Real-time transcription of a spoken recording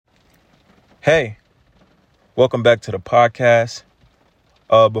Hey, welcome back to the podcast.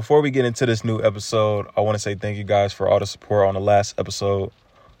 Before we get into this new episode, I want to say thank you guys for all the support on the last episode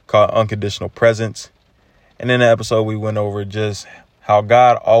called Unconditional Presence. And in the episode, we went over just how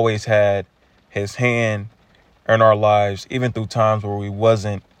God always had his hand in our lives, even through times where we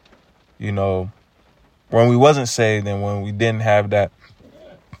wasn't, when we wasn't saved and when we didn't have that,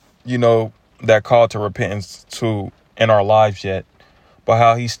 that call to repentance in our lives yet. But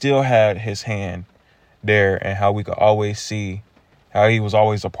how he still had his hand there and how we could always see how he was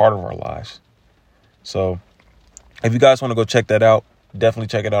always a part of our lives. So if you guys want to go check that out, definitely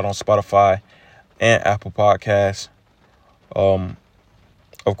check it out on Spotify and Apple Podcasts. Of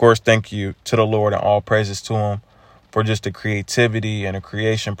course, thank you to the Lord and all praises to him for just the creativity and the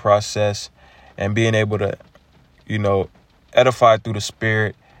creation process and being able to, edify through the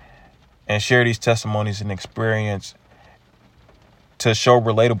Spirit and share these testimonies and experience to show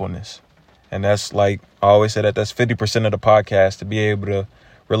relatableness. And that's like I always say that's 50% of the podcast, to be able to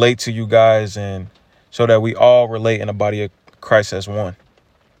relate to you guys and so that we all relate in the body of Christ as one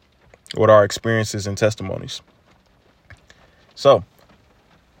with our experiences and testimonies. So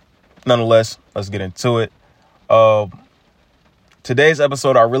nonetheless, let's get into it. Today's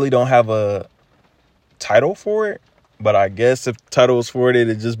episode, I really don't have a title for it, but I guess if the title was for it,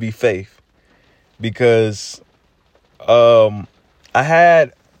 it'd just be faith, because I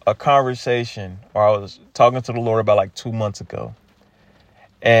had a conversation where I was talking to the Lord about like 2 months ago.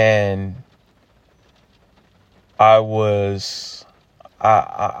 And I was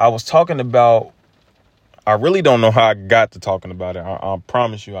talking about, I really don't know how I got to talking about it. I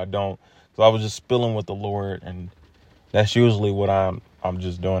promise you I don't. So I was just spilling with the Lord, and that's usually what I'm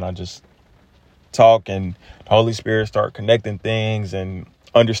just doing. I just talk and the Holy Spirit start connecting things and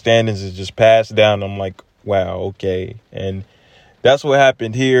understandings is just passed down. I'm like, wow, okay. And that's what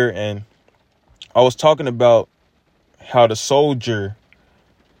happened here. And I was talking about how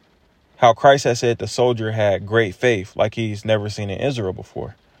Christ had said the soldier had great faith, like he's never seen in Israel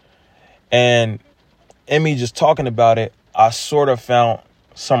before. And in me just talking about it, I sort of found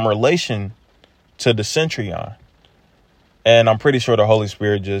some relation to the centurion. And I'm pretty sure the Holy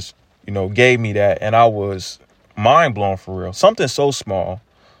Spirit just, gave me that. And I was mind blown for real. Something so small,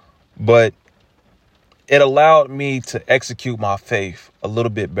 but it allowed me to execute my faith a little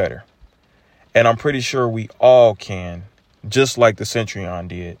bit better. And I'm pretty sure we all can, just like the centurion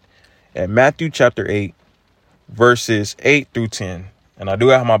did. At Matthew chapter 8, verses 8 through 10. And I do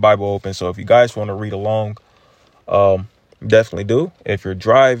have my Bible open, so if you guys want to read along, definitely do. If you're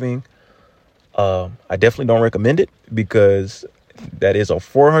driving, I definitely don't recommend it, because that is a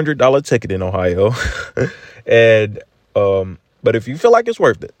 $400 ticket in Ohio. And but if you feel like it's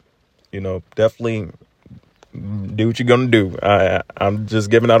worth it, definitely do what you're going to do. I'm just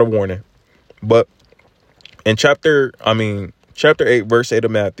giving out a warning. But in chapter 8, verse 8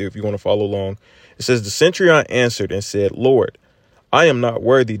 of Matthew, if you want to follow along, it says, the centurion answered and said, Lord, I am not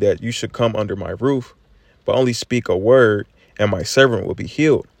worthy that you should come under my roof, but only speak a word and my servant will be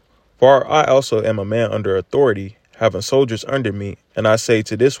healed. For I also am a man under authority, having soldiers under me. And I say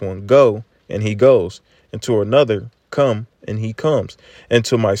to this one, go, and he goes, and to another, come, and he comes, and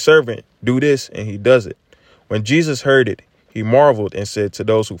to my servant, do this, and he does it. When Jesus heard it, he marveled and said to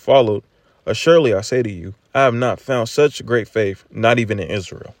those who followed, surely I say to you, I have not found such great faith, not even in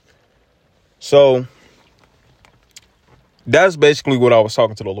Israel. So that's basically what I was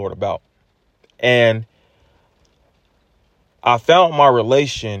talking to the Lord about. And I found my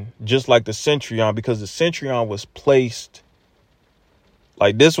relation just like the centurion, because the centurion was placed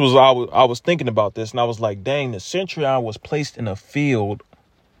like this. I was thinking about this, and I was like, dang, the centurion was placed in a field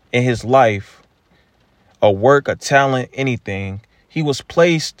in his life, a work, a talent, anything. He was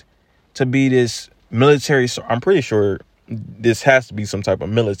placed to be this military. So I'm pretty sure this has to be some type of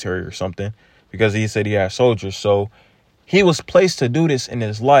military or something, because he said he had soldiers. So he was placed to do this in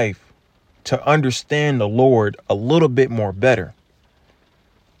his life, to understand the Lord a little bit more better.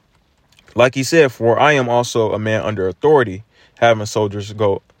 Like he said, for I am also a man under authority, having soldiers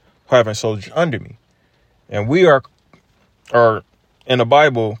under me. And we are in the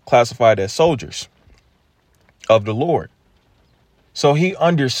Bible classified as soldiers of the Lord. So he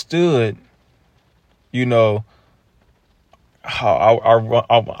understood, how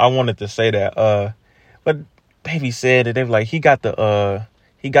I wanted to say that, but baby said that they were like, he got the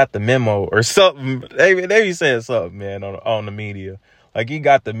memo or something. They be saying something, man, on the media. Like he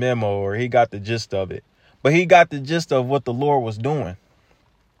got the memo or he got the gist of it. But he got the gist of what the Lord was doing.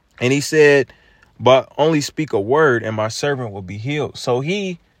 And he said, but only speak a word and my servant will be healed. So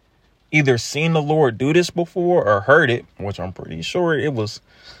he either seen the Lord do this before or heard it, which I'm pretty sure it was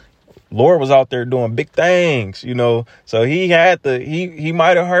Lord was out there doing big things, you know. So he had he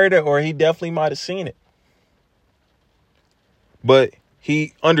might have heard it, or he definitely might have seen it. But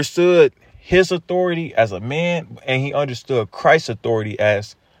he understood his authority as a man, and he understood Christ's authority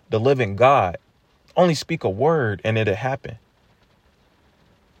as the living God. Only speak a word and it'll happen.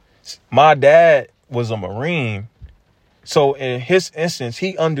 My dad was a Marine. So in his instance,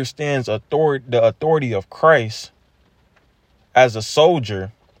 he understands the authority of Christ as a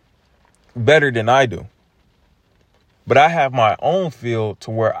soldier better than I do. But I have my own field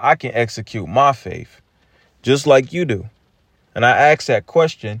to where I can execute my faith just like you do. And I ask that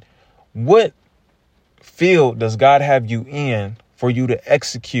question, what field does God have you in for you to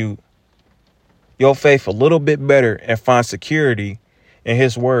execute your faith a little bit better and find security in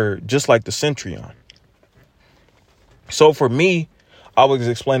his word, just like the centurion? So for me, I was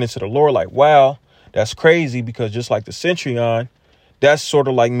explaining to the Lord like, wow, that's crazy, because just like the centurion, that's sort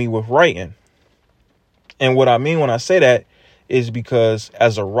of like me with writing. And what I mean when I say that is because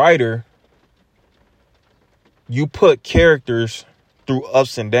as a writer, you put characters through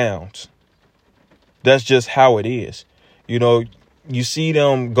ups and downs. That's just how it is. You know, you see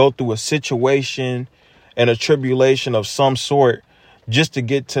them go through a situation and a tribulation of some sort just to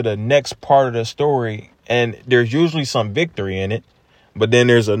get to the next part of the story. And there's usually some victory in it. But then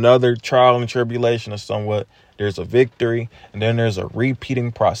there's another trial and tribulation of somewhat. There's a victory, and then there's a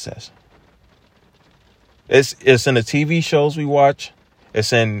repeating process. It's in the TV shows we watch.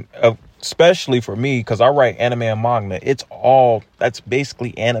 It's in, especially for me, because I write anime and manga. That's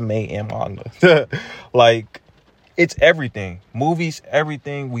basically anime and manga. Like, it's everything. Movies,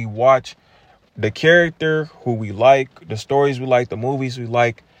 everything we watch. The character who we like, the stories we like, the movies we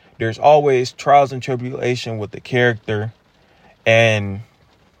like. There's always trials and tribulation with the character. And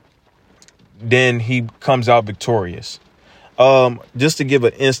then he comes out victorious. Just to give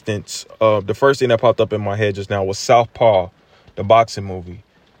an instance, the first thing that popped up in my head just now was Southpaw, the boxing movie.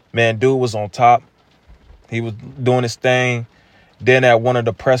 Man, dude was on top. He was doing his thing. Then at one of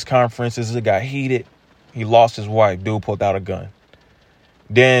the press conferences, it got heated. He lost his wife. Dude pulled out a gun.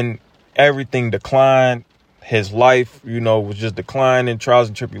 Then everything declined. His life, was just declining, trials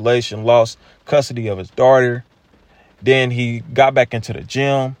and tribulation, lost custody of his daughter. Then he got back into the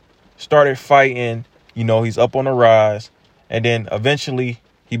gym, started fighting. He's up on the rise. And then eventually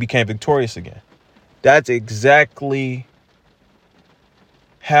he became victorious again. That's exactly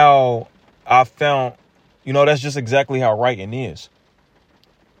how I found, that's just exactly how writing is.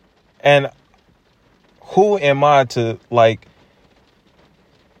 And who am I to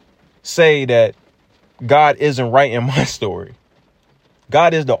say that God isn't writing my story?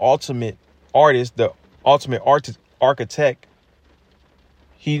 God is the ultimate artist, the ultimate architect.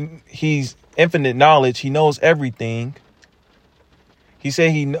 He's infinite knowledge. He knows everything. He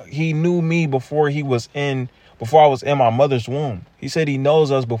said he knew me before I was in my mother's womb. He said he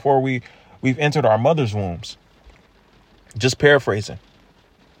knows us before we've entered our mother's wombs. Just paraphrasing.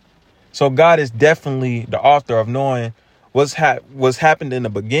 So God is definitely the author of knowing what's happened in the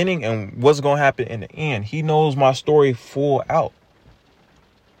beginning and what's going to happen in the end. He knows my story full out.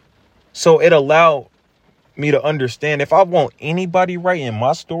 So it allowed me to understand, if I want anybody writing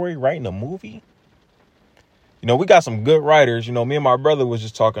my story, writing a movie, we got some good writers. Me and my brother was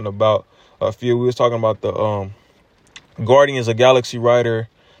just talking about a few. We was talking about the Guardians of Galaxy writer,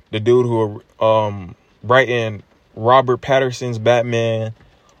 the dude who writing Robert Pattinson's Batman,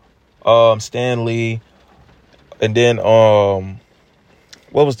 Stan Lee, and then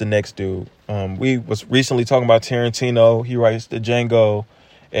what was the next dude? We was recently talking about Tarantino. He writes the Django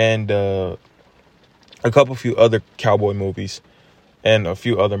and a few other cowboy movies and a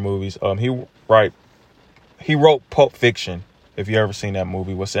few other movies. He wrote Pulp Fiction, if you ever seen that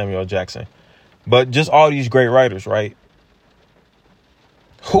movie with Samuel L. Jackson. But just all these great writers, right?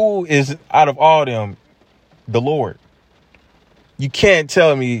 Who is, out of all of them, the Lord? You can't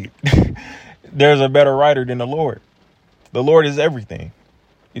tell me there's a better writer than the Lord. The Lord is everything.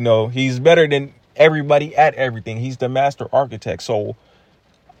 He's better than everybody at everything. He's the master architect. So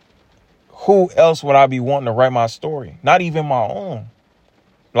who else would I be wanting to write my story? Not even my own.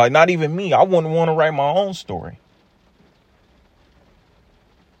 Not even me. I wouldn't want to write my own story.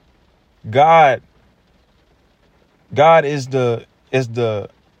 God is the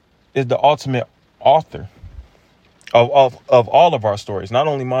ultimate author of all of our stories, not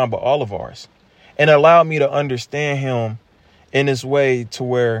only mine, but all of ours. And allowed me to understand him in this way to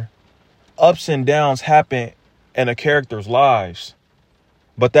where ups and downs happen in a character's lives.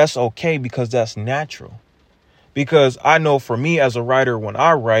 But that's okay, because that's natural. Because I know for me as a writer, when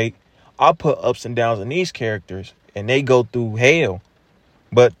I write, I put ups and downs in these characters and they go through hell.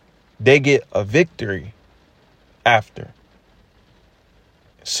 But they get a victory after.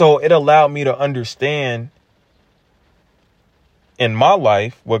 So it allowed me to understand in my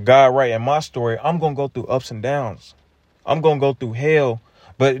life what God write in my story. I'm going to go through ups and downs. I'm going to go through hell,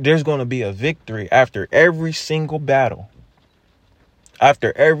 but there's going to be a victory after every single battle.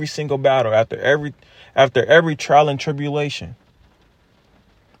 After every single battle, after every trial and tribulation.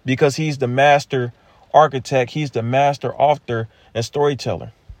 Because he's the master architect, he's the master author and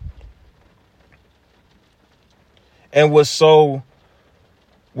storyteller. And what's so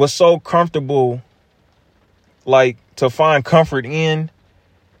comfortable, like to find comfort in,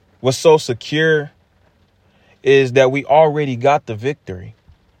 what's so secure, is that we already got the victory.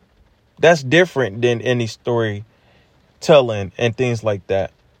 That's different than any storytelling and things like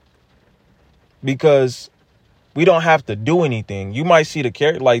that. Because we don't have to do anything. You might see the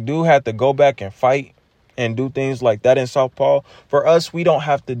character, like dude had to go back and fight and do things like that in South Paul. For us, we don't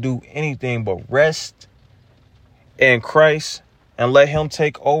have to do anything but rest in Christ and let him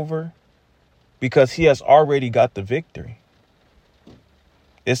take over, because he has already got the victory.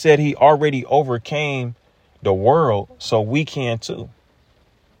 It said he already overcame the world, so we can too.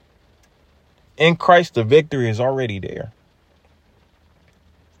 In Christ, the victory is already there.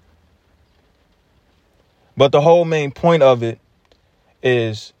 But the whole main point of it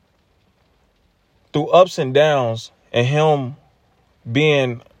is through ups and downs and him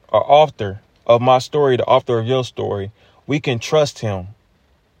being an author of my story, the author of your story, we can trust him.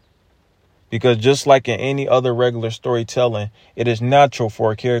 Because just like in any other regular storytelling, it is natural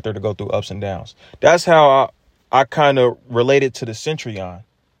for a character to go through ups and downs. That's how I kind of related to the centurion.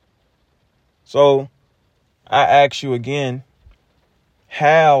 So I ask you again,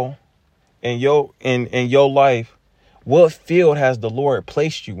 how in your life, what field has the Lord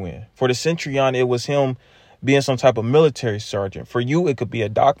placed you in? For the centurion, it was him being some type of military sergeant. For you, it could be a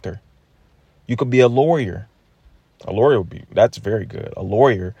doctor. You could be a lawyer. A lawyer would be, that's very good. A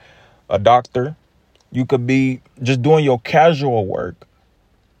lawyer, a doctor. You could be just doing your casual work.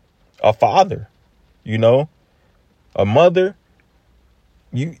 A father, a mother.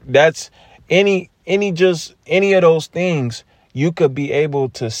 That's any of those things. You could be able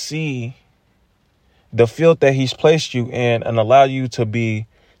to see the field that he's placed you in and allow you to be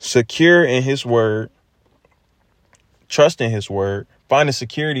secure in his word, trust in his word, finding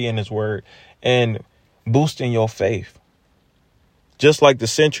security in his word, and boosting your faith. Just like the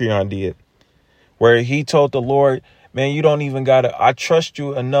centurion did, where he told the Lord, man, you don't even gotta, I trust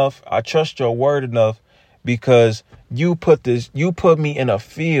you enough. I trust your word enough because you put me in a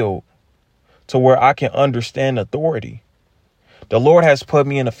field to where I can understand authority. The Lord has put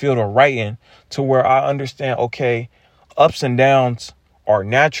me in a field of writing to where I understand, okay, ups and downs are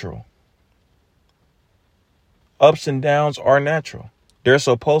natural. Ups and downs are natural. They're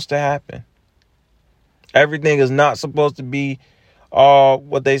supposed to happen. Everything is not supposed to be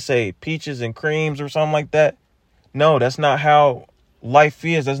what they say, peaches and creams or something like that. No, that's not how life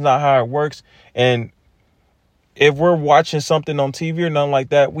is. That's not how it works. And if we're watching something on TV or nothing like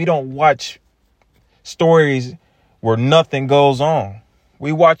that, we don't watch stories where nothing goes on.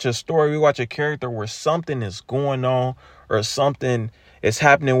 We watch a story, we watch a character where something is going on or something is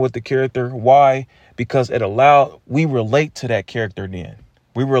happening with the character. Why? Because we relate to that character then.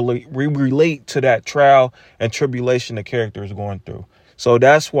 We relate to that trial and tribulation the character is going through. So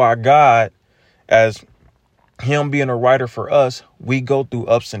that's why God, as him being a writer for us, we go through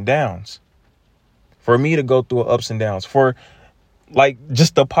ups and downs. For me to go through ups and downs, for like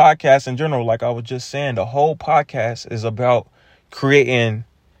just the podcast in general, like I was just saying, the whole podcast is about creating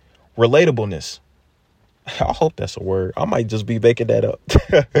relatableness. I hope that's a word. I might just be making that up.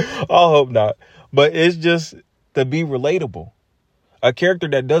 I hope not. But it's just to be relatable. A character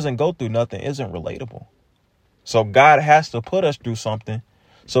that doesn't go through nothing isn't relatable. So God has to put us through something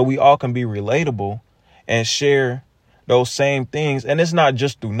so we all can be relatable and share those same things. And it's not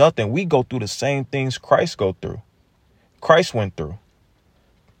just through nothing. We go through the same things Christ went through.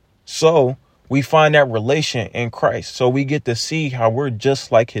 So we find that relation in Christ. So we get to see how we're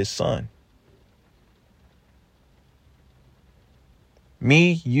just like his son.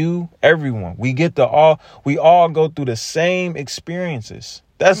 Me, you, everyone. We all go through the same experiences.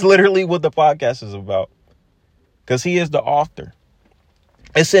 That's literally what the podcast is about. Because he is the author.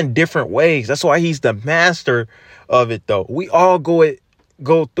 It's in different ways. That's why he's the master of it, though. We all go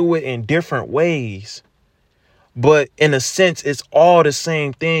through it in different ways. But in a sense, it's all the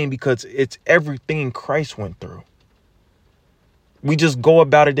same thing because it's everything Christ went through. We just go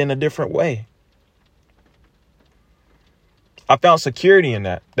about it in a different way. I found security in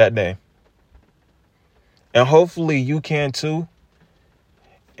that day. And hopefully you can too.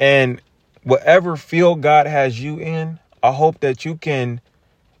 And whatever field God has you in, I hope that you can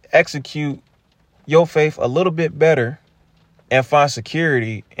execute your faith a little bit better and find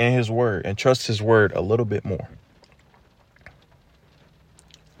security in his word and trust his word a little bit more.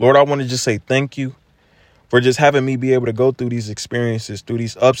 Lord, I want to just say thank you for just having me be able to go through these experiences, through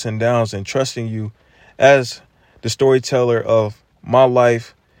these ups and downs, and trusting you as the storyteller of my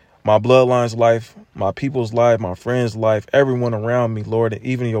life, my bloodline's life, my people's life, my friends' life, everyone around me, Lord, and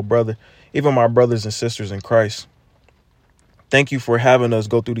even even my brothers and sisters in Christ. Thank you for having us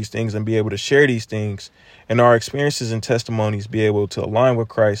go through these things and be able to share these things, and our experiences and testimonies be able to align with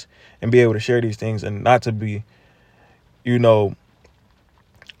Christ and be able to share these things, and not to be,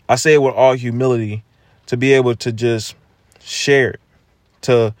 I say it with all humility, to be able to just share it,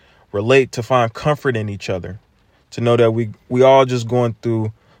 to relate, to find comfort in each other, to know that we all just going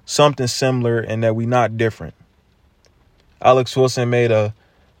through something similar and that we not different. Alex Wilson made a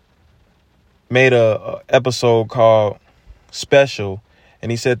episode called Special,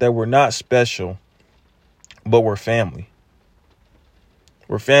 and he said that we're not special, but we're family.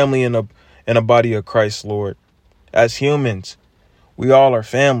 We're family in a body of Christ, Lord. As humans, we all are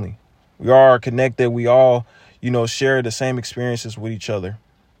family. We all are connected. We all, share the same experiences with each other.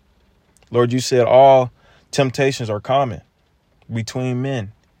 Lord, you said all temptations are common between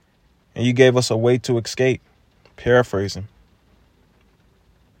men, and you gave us a way to escape. Paraphrasing.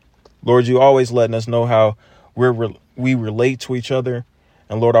 Lord, you always letting us know how we relate to each other.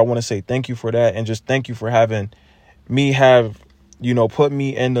 And Lord, I want to say thank you for that. And just thank you for having me put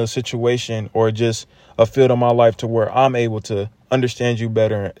me in a situation or just a field of my life to where I'm able to understand you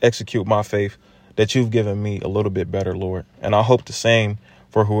better and execute my faith that you've given me a little bit better, Lord. And I hope the same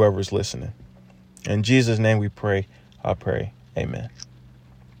for whoever's listening. In Jesus' name we pray. I pray. Amen.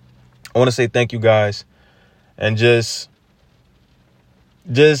 I want to say thank you guys, and just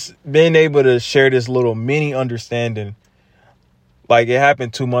being able to share this little mini understanding. Like, it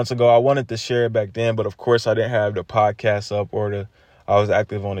happened 2 months ago. I wanted to share it back then, but of course I didn't have the podcast up I was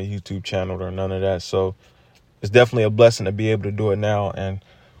active on a YouTube channel or none of that. So it's definitely a blessing to be able to do it now. And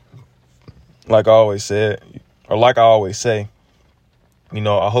like I always say, I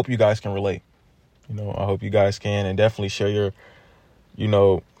hope you guys can relate. I hope you guys can, and definitely share your,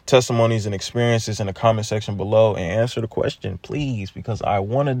 testimonies and experiences in the comment section below and answer the question, please, because I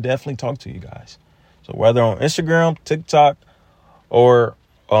want to definitely talk to you guys. So whether on Instagram, TikTok, or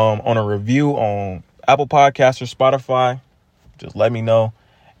on a review on Apple Podcasts or Spotify, just let me know.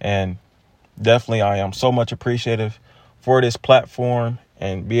 And definitely, I am so much appreciative for this platform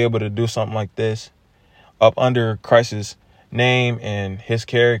and be able to do something like this up under Christ's name and his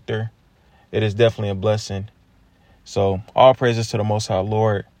character. It is definitely a blessing. So all praises to the Most High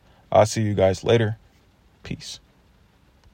Lord. I'll see you guys later. Peace.